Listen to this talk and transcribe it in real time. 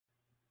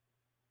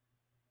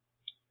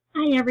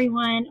Hi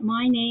everyone,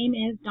 my name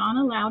is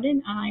Donna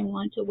Loudon. I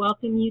want to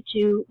welcome you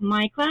to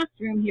my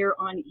classroom here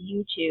on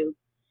YouTube.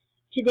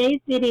 Today's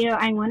video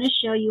I want to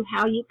show you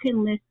how you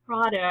can list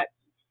products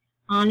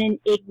on an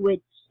Ecwid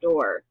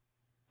store.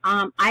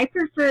 I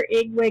prefer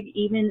Ecwid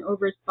even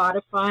over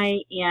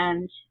Spotify,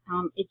 and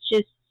it's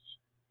just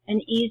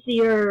an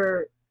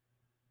easier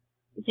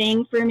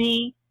thing for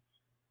me.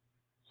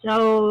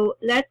 So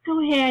let's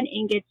go ahead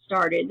and get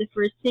started. The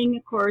first thing,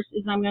 of course,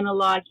 is I'm going to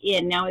log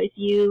in. Now if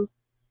you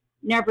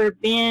never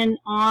been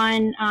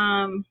on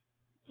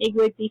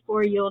Ecwid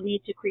before, you'll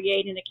need to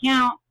create an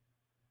account.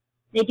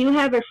 They do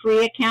have a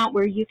free account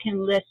where you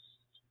can list,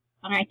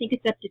 and I think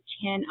it's up to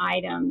 10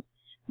 items.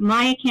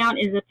 My account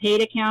is a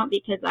paid account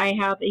because I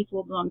have a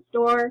full-blown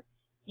store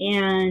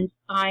and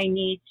I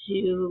need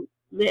to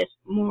list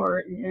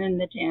more than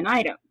the 10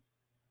 items.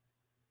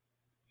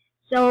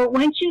 So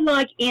once you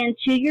log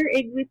into your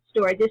Ecwid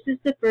store, this is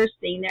the first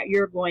thing that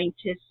you're going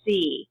to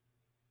see.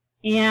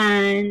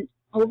 And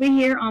over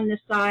here on the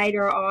side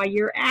are all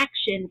your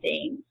action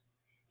things.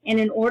 And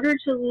in order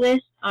to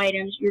list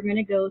items, you're going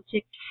to go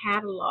to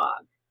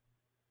Catalog.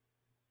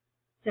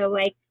 So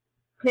I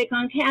click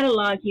on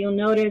Catalog, you'll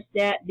notice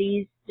that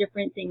these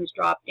different things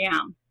drop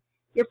down.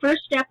 Your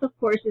first step, of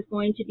course, is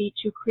going to be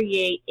to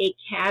create a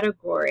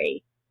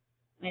category.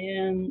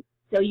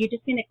 So you're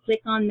just going to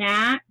click on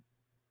that.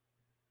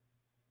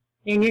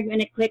 Then you're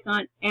going to click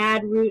on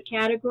Add Root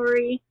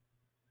Category.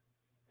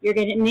 You're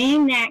going to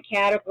name that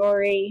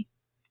category.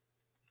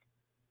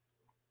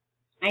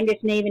 I'm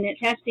just naming it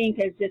testing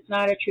because it's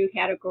not a true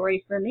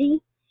category for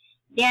me.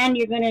 Then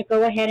you're going to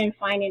go ahead and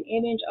find an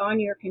image on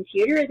your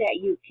computer that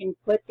you can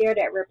put there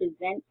that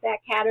represents that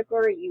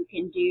category. You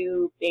can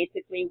do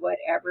basically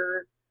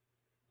whatever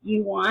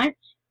you want.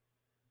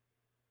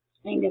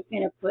 I'm just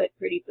going to put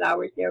pretty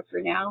flowers there for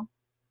now.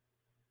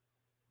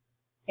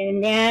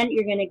 And then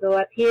you're going to go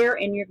up here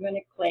and you're going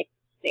to click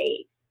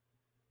Save.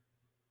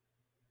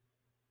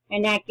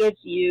 And that gives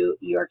you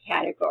your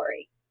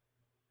category.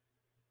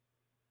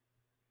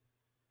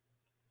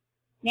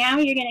 Now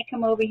you're going to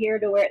come over here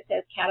to where it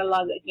says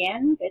Catalog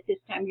again, but this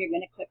time you're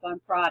going to click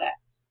on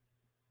Products.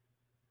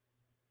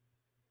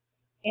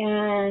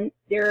 And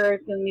there's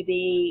going to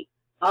be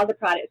all the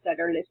products that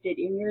are listed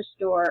in your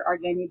store are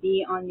going to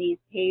be on these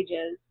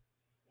pages,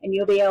 and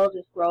you'll be able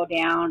to scroll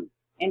down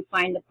and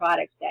find the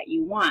products that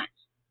you want.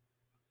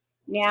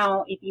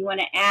 Now, if you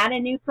want to add a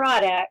new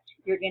product,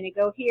 you're going to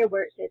go here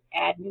where it says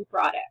Add New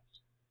Product.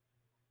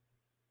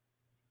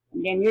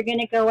 And then you're going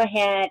to go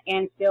ahead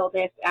and fill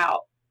this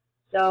out.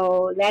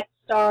 So let's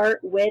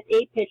start with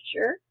a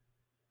picture.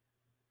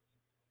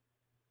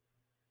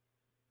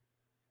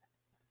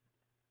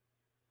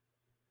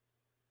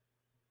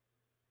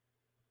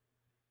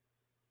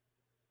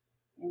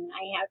 And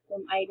I have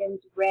some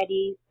items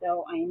ready,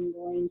 so I'm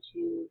going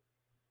to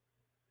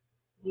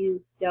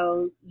use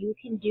those. You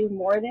can do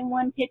more than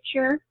one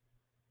picture,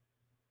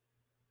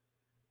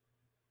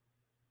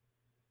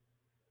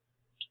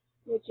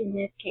 which in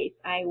this case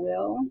I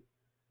will.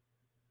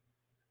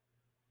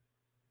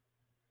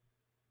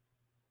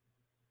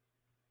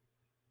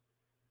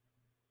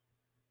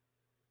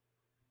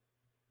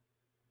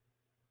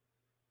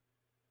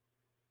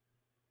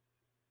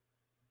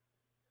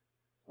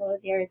 So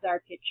there's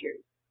our pictures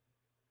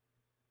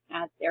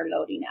as they're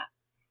loading up.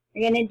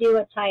 We're going to do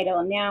a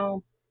title.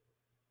 Now,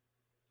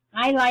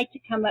 I like to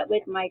come up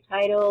with my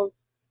titles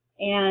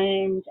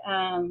and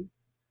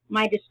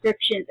my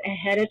descriptions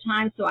ahead of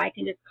time so I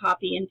can just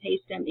copy and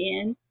paste them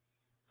in.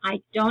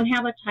 I don't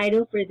have a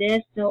title for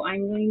this, so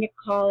I'm going to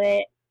call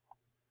it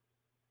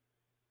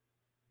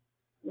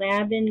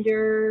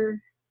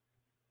Lavender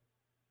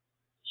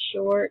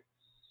Shorts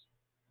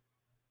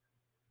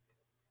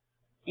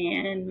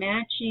and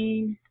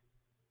Matching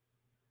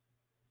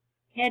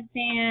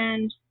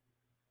Headband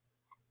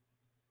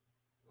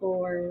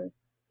for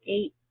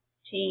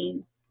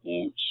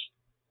 18-inch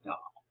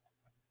doll.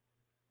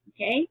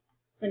 Okay,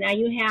 so now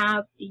you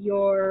have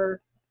your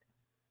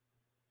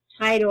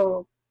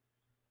title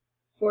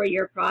for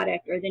your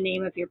product or the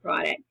name of your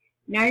product.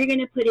 Now you're going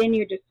to put in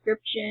your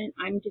description.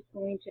 I'm just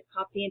going to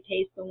copy and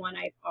paste the one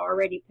I've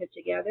already put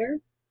together.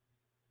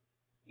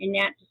 And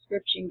that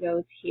description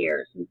goes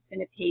here, so I'm just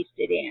going to paste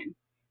it in.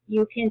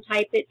 You can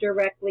type it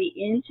directly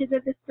into the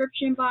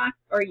description box,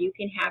 or you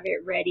can have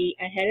it ready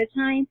ahead of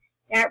time.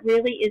 That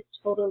really is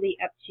totally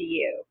up to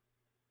you.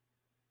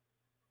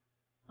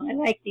 I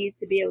like these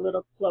to be a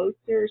little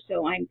closer,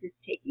 so I'm just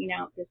taking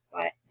out the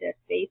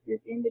spaces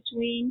in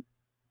between.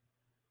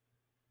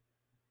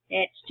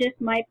 It's just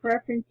my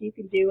preference. You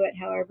can do it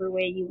however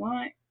way you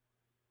want.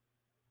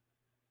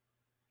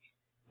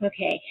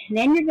 Okay, and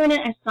then you're going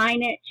to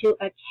assign it to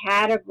a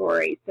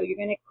category. So you're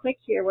going to click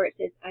here where it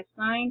says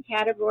Assign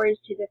Categories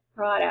to this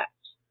product.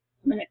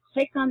 I'm going to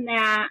click on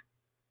that.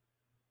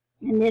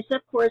 And this,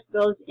 of course,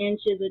 goes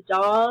into the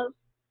dolls,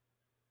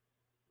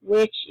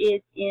 which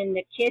is in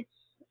the kids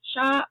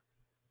shop.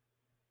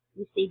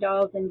 You see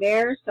dolls and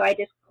bears. So I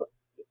just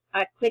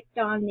clicked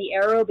on the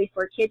arrow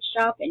before kids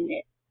shop, and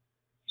it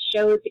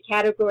shows the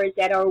categories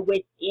that are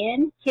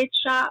within kids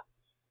shop.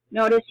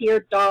 Notice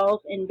here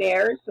dolls and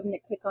bears, so I'm going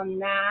to click on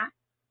that.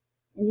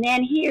 And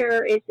then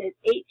here it says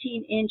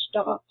 18-inch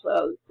doll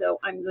clothes, so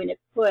I'm going to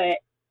put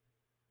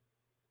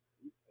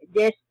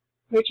this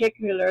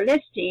particular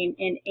listing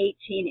in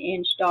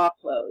 18-inch doll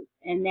clothes.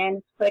 And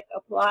then click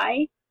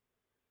apply,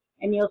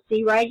 and you'll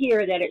see right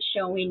here that it's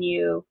showing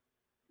you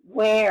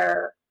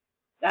where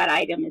that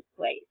item is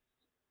placed.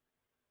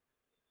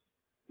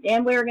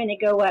 Then we're going to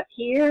go up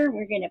here,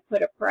 we're going to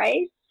put a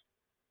price.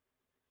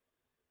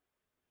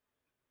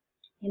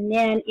 And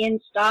then in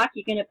stock,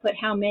 you're going to put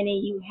how many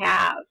you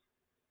have.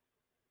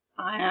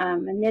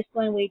 And this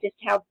one we just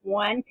have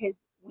one because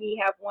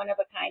we have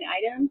one-of-a-kind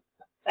items.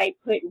 So I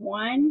put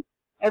 1.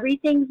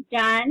 Everything's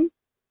done.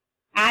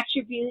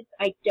 Attributes,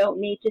 I don't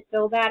need to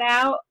fill that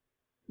out.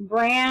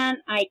 Brand,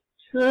 I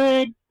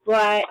could,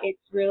 but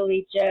it's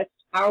really just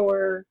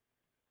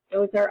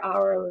those are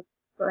our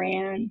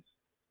brands.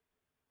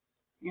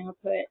 And I'll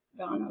put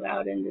Donna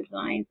Loudon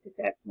Designs because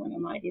that's one of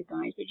my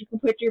designs. But you can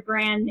put your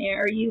brand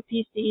there,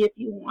 UPC if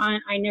you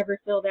want. I never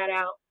fill that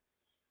out.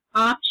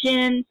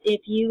 Options,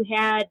 if you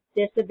had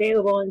this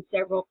available in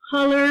several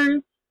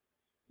colors,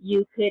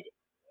 you could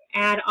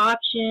add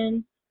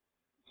options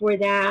for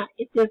that.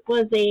 If this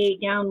was a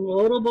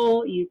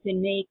downloadable, you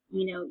can make,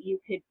 you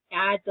could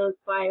add those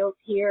files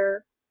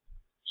here.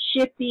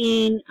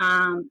 Shipping,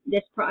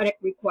 this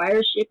product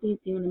requires shipping,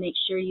 so you want to make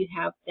sure you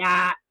have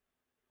that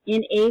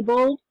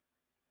enabled.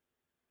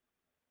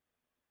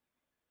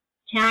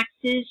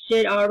 Taxes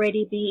should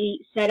already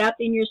be set up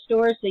in your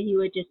store, so you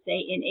would just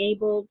say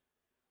enabled.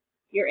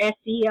 Your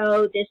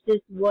SEO, this is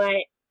what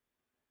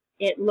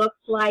it looks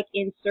like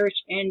in search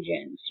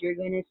engines. You're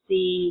going to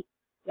see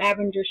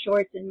lavender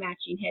shorts and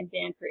matching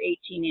headband for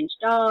 18-inch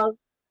dolls.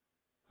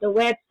 The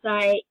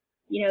website,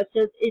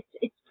 so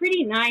it's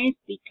pretty nice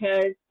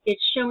because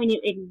it's showing you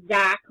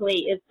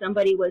exactly if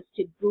somebody was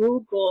to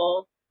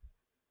Google,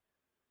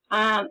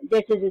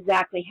 this is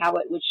exactly how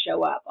it would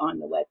show up on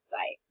the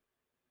website.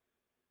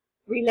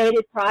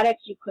 Related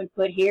products you could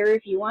put here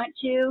if you want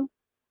to.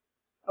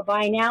 A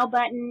buy now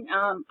button,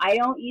 I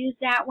don't use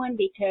that one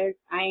because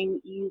I'm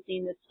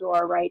using the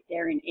store right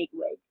there in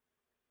Ecwid.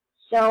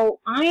 So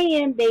I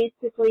am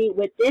basically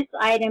with this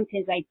item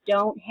because I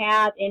don't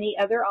have any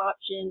other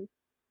options.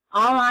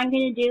 All I'm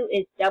going to do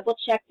is double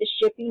check the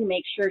shipping,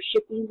 make sure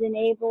shipping's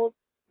enabled,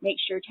 make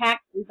sure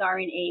taxes are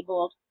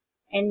enabled,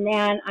 and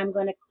then I'm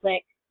going to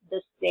click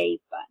the save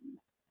button.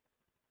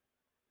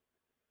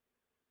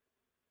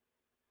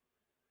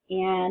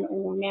 And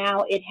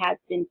now it has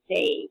been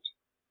saved.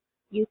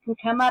 You can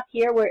come up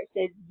here where it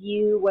says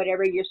view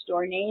whatever your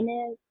store name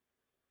is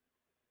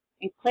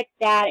and click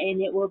that,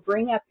 and it will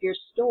bring up your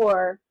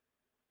store,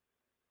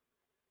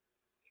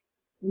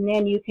 and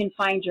then you can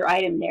find your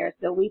item there.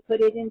 So we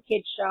put it in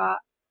Kids Shop,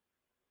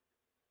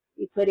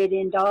 we put it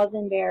in Dolls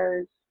and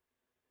Bears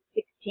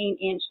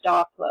 16-inch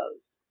doll clothes,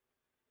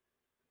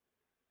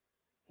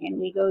 and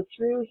we go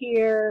through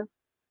here,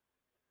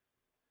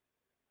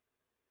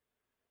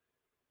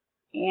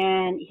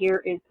 and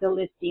here is the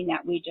listing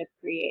that we just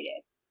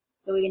created.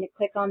 So we're going to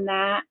click on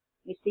that.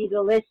 You see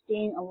the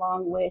listing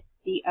along with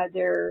the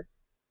other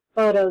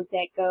photos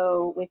that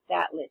go with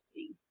that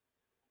listing.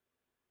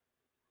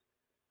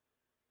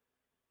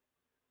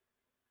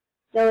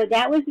 So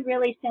that was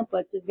really simple.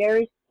 It's a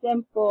very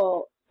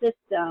simple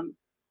system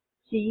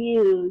to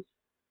use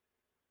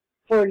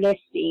for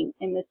listing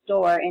in the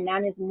store, and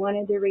that is one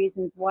of the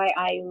reasons why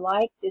I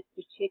like this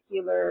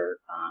particular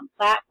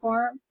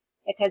platform,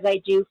 because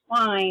I do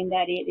find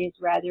that it is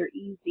rather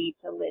easy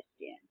to list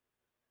in.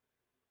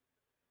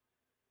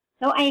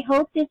 So I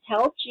hope this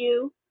helped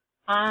you.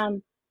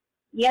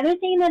 The other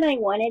thing that I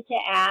wanted to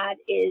add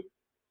is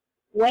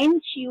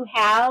once you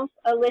have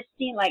a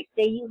listing, like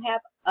say you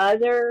have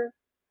other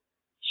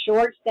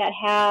shorts that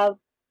have,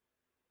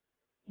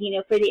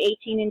 for the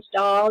 18-inch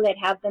doll that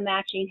have the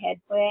matching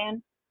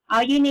headband,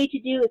 all you need to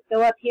do is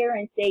go up here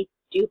and say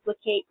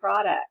duplicate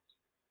product.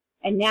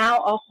 And now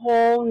a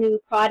whole new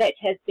product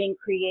has been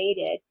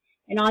created.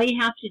 And all you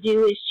have to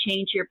do is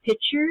change your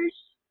pictures.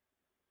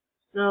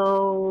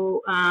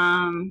 So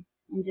I'm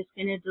just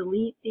going to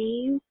delete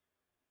these.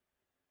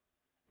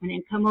 And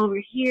then come over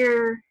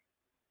here,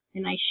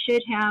 and I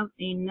should have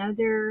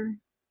another.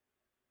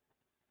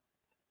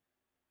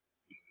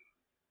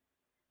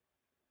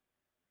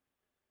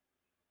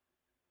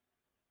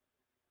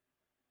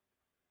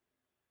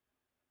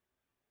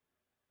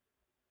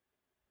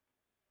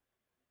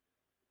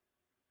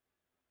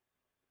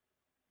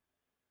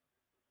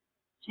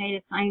 Try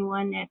to find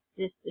one that's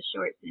just the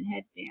shorts and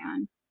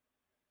headband.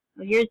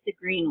 So here's the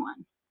green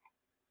one.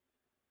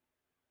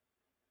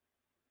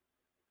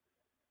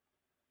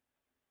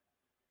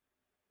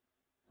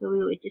 So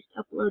we would just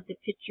upload the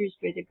pictures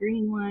for the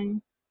green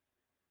one.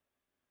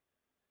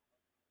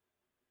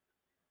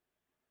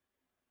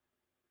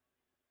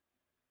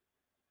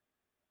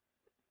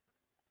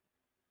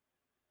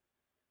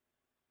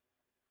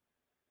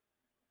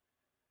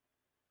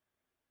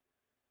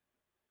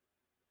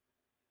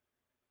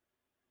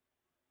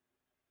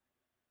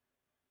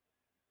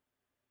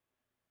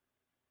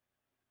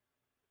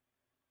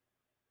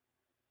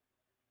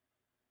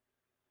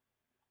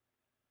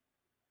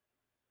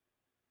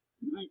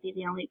 might be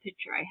the only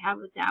picture I have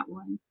of that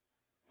one.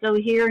 So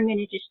here I'm going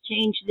to just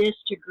change this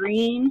to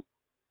green,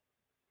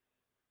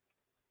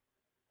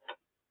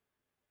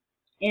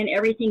 and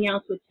everything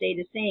else would stay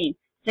the same.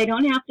 So I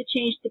don't have to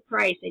change the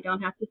price. I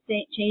don't have to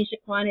change the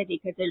quantity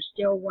because there's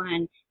still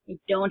one. I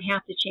don't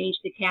have to change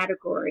the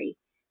category.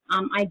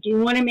 I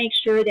do want to make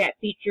sure that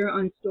feature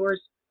on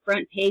store's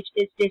front page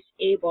is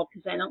disabled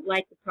because I don't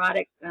like the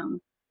products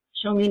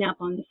showing up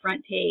on the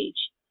front page.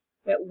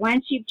 But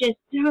once you've just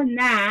done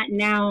that,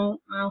 now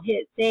I'll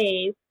hit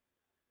save,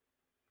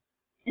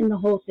 and the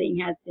whole thing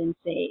has been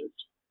saved.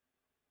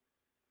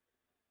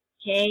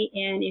 Okay,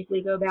 and if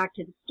we go back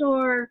to the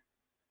store,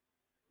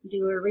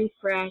 do a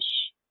refresh,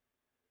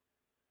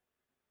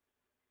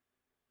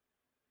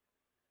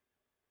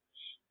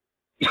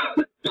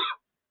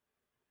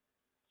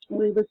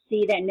 we will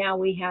see that now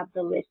we have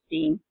the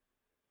listing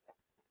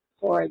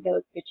for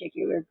those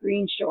particular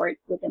green shorts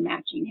with a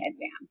matching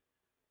headband.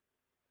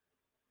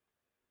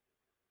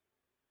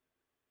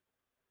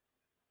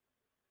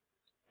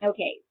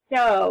 Okay,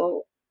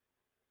 so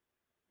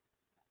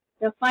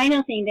the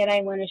final thing that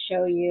I want to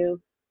show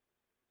you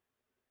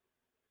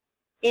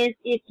is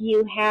if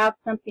you have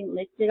something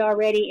listed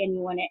already and you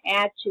want to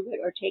add to it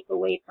or take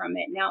away from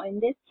it. Now,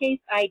 in this case,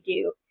 I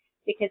do,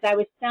 because I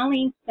was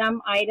selling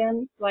some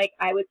items, like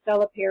I would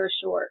sell a pair of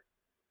shorts,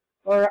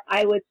 or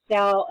I would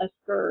sell a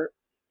skirt,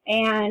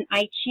 and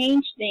I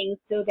changed things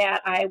so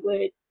that I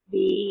would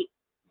be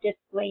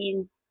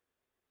displaying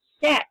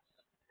sets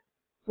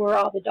for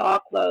all the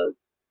dog clothes.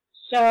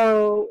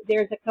 So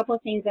there's a couple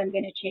of things I'm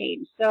going to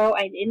change. So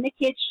I'm in the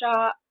kids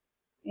shop.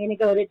 I'm going to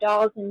go to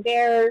Dolls and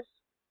Bears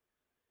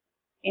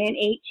and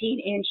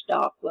 18-inch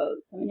dog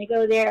clothes. I'm going to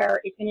go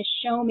there. It's going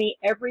to show me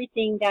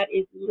everything that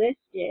is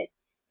listed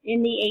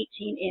in the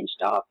 18-inch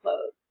dog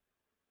clothes.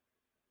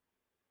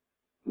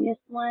 And this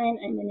one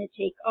I'm going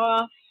to take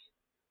off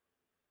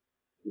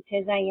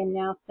because I am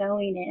now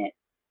selling it.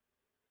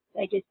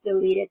 I just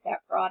deleted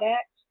that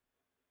product.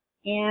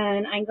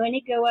 And I'm going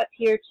to go up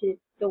here to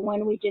the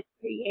one we just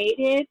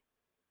created.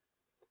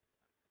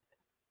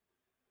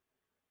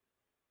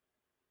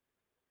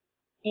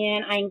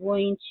 And I'm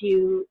going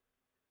to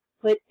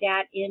put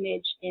that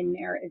image in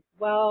there as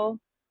well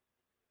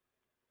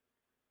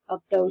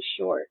of those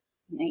shorts.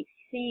 And I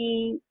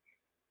think,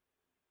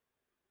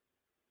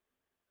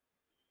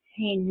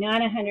 I'm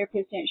not 100%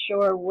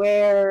 sure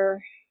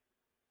where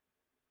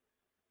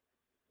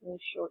those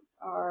shorts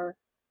are.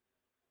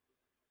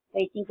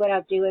 I think what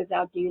I'll do is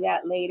I'll do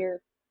that later.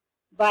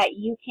 But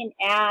you can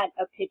add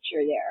a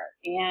picture there,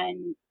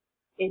 and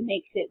it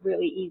makes it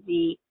really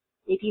easy.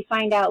 If you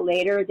find out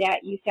later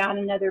that you found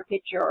another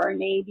picture, or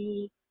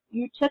maybe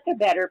you took a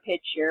better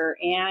picture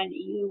and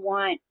you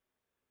want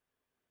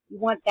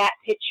that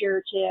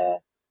picture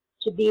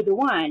to be the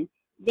one,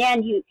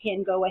 then you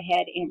can go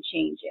ahead and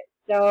change it.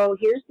 So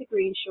here's the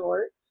green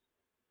shorts.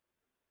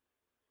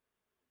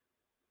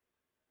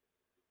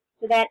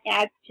 So that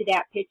adds to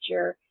that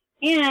picture,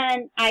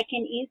 and I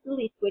can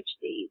easily switch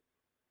these.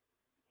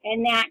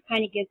 And that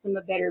kind of gives them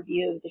a better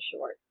view of the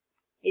shorts.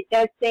 It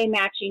does say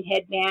matching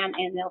headband,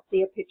 and they'll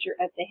see a picture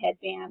of the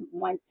headband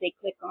once they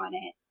click on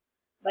it.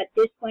 But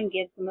this one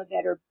gives them a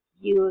better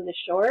view of the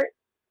shorts.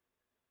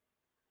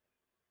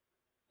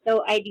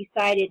 So I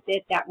decided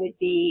that that would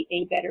be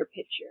a better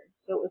picture.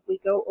 So if we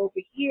go over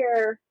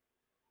here,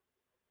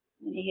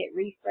 I'm going to hit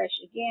refresh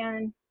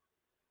again.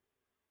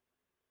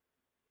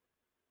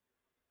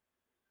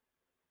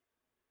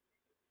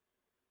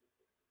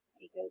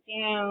 I go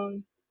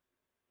down,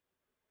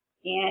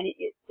 and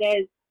it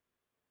says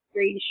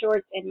green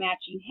shorts and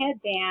matching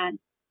headband.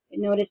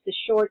 And notice the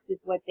shorts is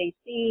what they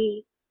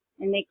see,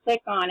 and they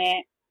click on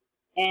it,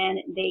 and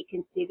they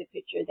can see the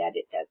picture that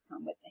it does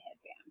come with the headband.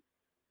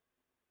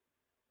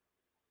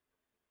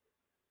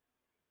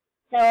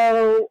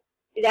 So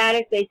that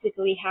is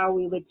basically how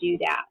we would do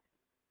that.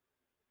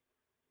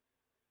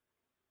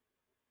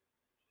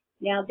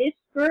 Now this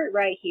skirt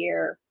right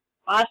here,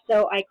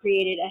 also I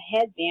created a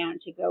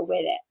headband to go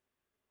with it.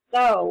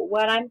 So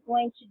what I'm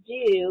going to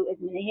do is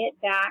I'm going to hit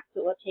back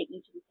so it will take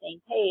me to the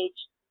same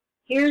page.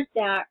 Here's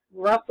that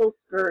ruffle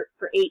skirt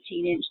for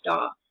 18-inch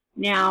doll.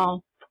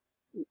 Now,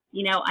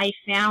 you know, I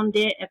found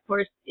it, of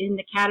course, in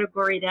the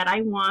category that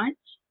I want,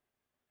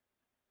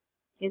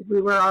 because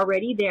we were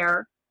already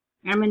there.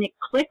 I'm going to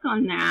click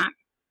on that.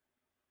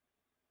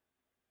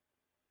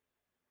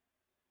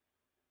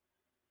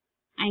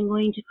 I'm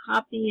going to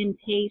copy and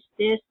paste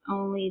this,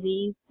 only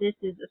these. This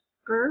is a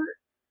skirt.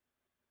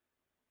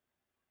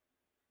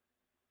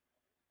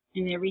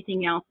 And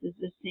everything else is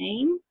the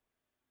same.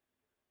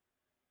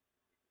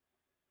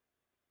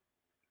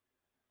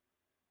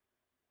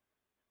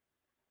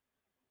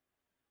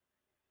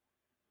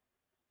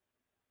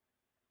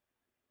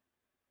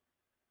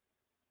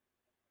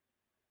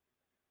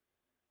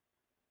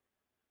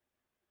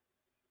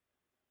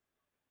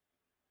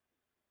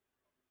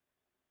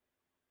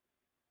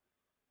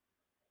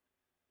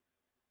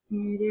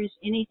 And if there's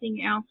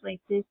anything else,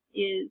 like this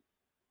is,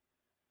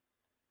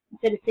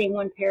 instead of saying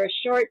one pair of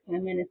shorts,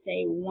 I'm going to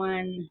say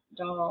one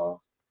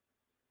doll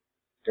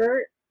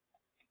skirt.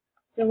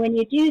 So when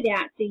you do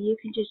that, so you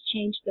can just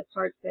change the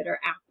parts that are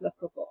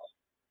applicable.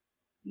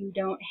 You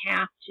don't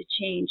have to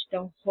change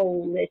the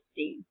whole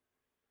listing.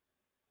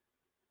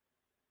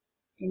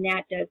 And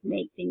that does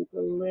make things a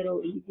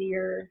little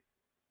easier.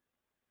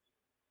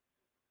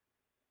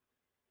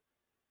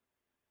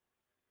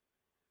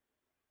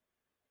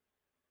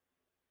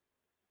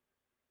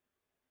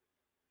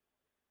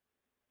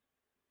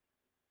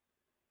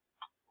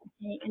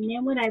 Okay, and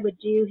then what I would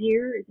do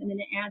here is I'm going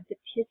to add the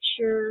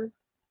picture.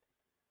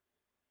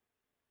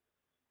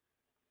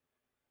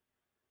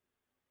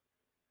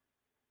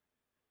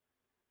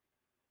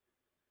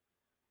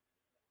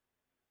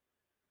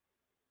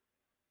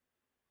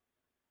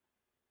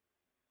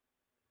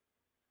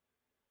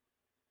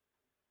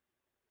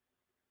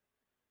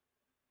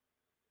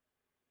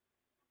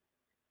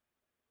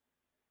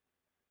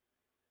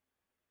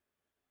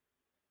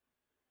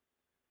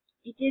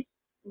 I just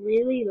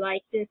really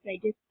like this. I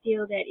just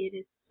feel that it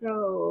is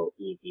so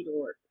easy to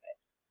work with.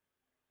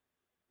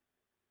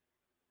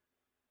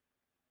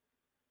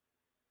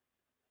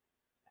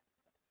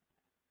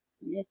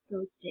 And this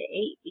goes to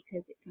 8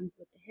 because it comes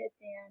with the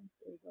headband.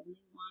 There's only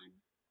one.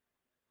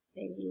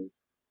 Save.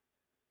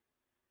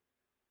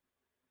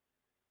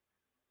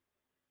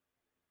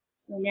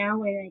 So now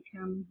when I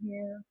come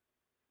here,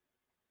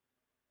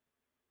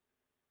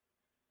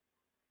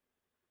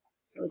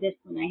 so this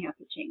one I have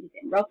to change it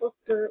in. Ruffle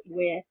skirt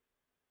with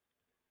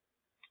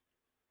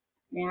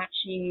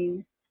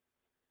matching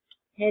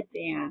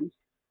headband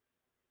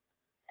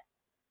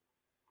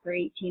for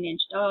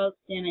 18-inch dolls.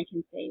 Then I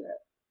can save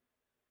it.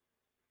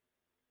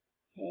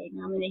 Okay,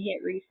 now I'm going to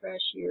hit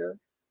refresh here.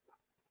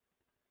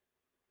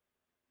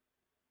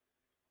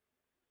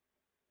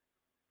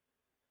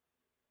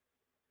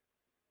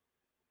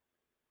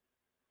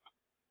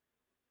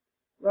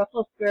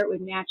 Ruffle skirt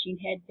with matching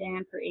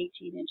headband for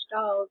 18-inch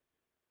dolls.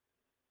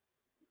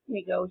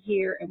 We go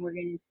here and we're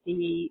going to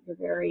see the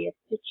various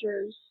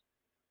pictures.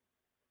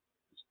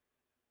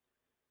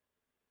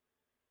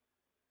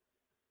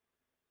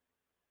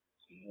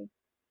 Okay.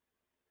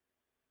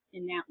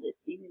 And that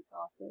listing is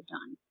also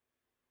done.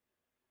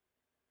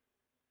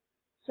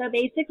 So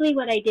basically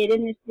what I did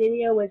in this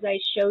video was I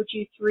showed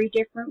you 3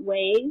 different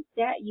ways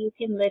that you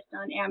can list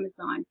on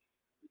Amazon.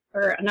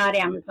 Or not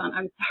Amazon,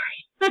 I'm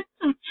sorry,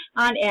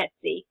 on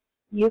Etsy.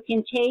 You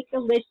can take a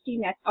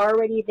listing that's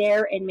already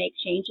there and make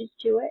changes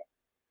to it.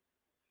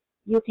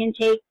 You can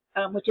take,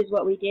 which is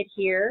what we did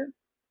here.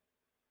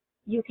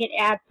 You can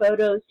add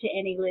photos to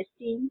any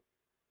listing.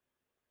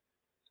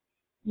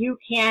 You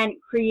can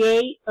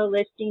create a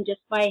listing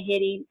just by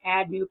hitting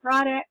add new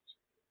product,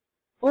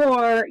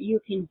 or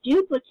you can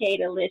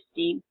duplicate a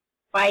listing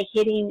by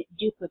hitting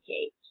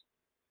duplicate.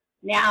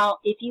 Now,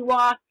 if you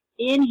walk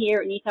in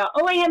here and you thought,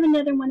 oh, I have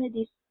another one of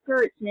these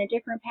skirts in a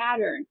different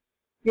pattern,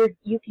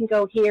 you can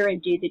go here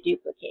and do the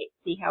duplicate.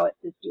 See how it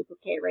says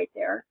duplicate right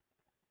there?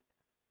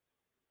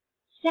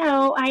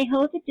 So I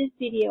hope that this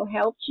video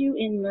helped you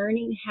in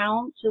learning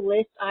how to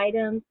list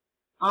items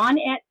on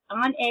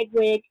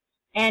Ecwid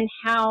and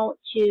how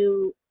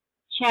to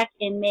check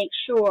and make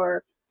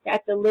sure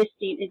that the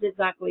listing is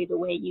exactly the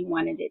way you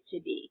wanted it to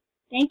be.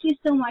 Thank you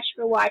so much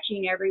for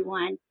watching,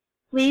 everyone.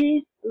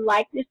 Please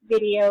like this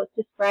video,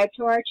 subscribe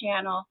to our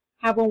channel.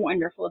 Have a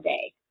wonderful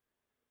day.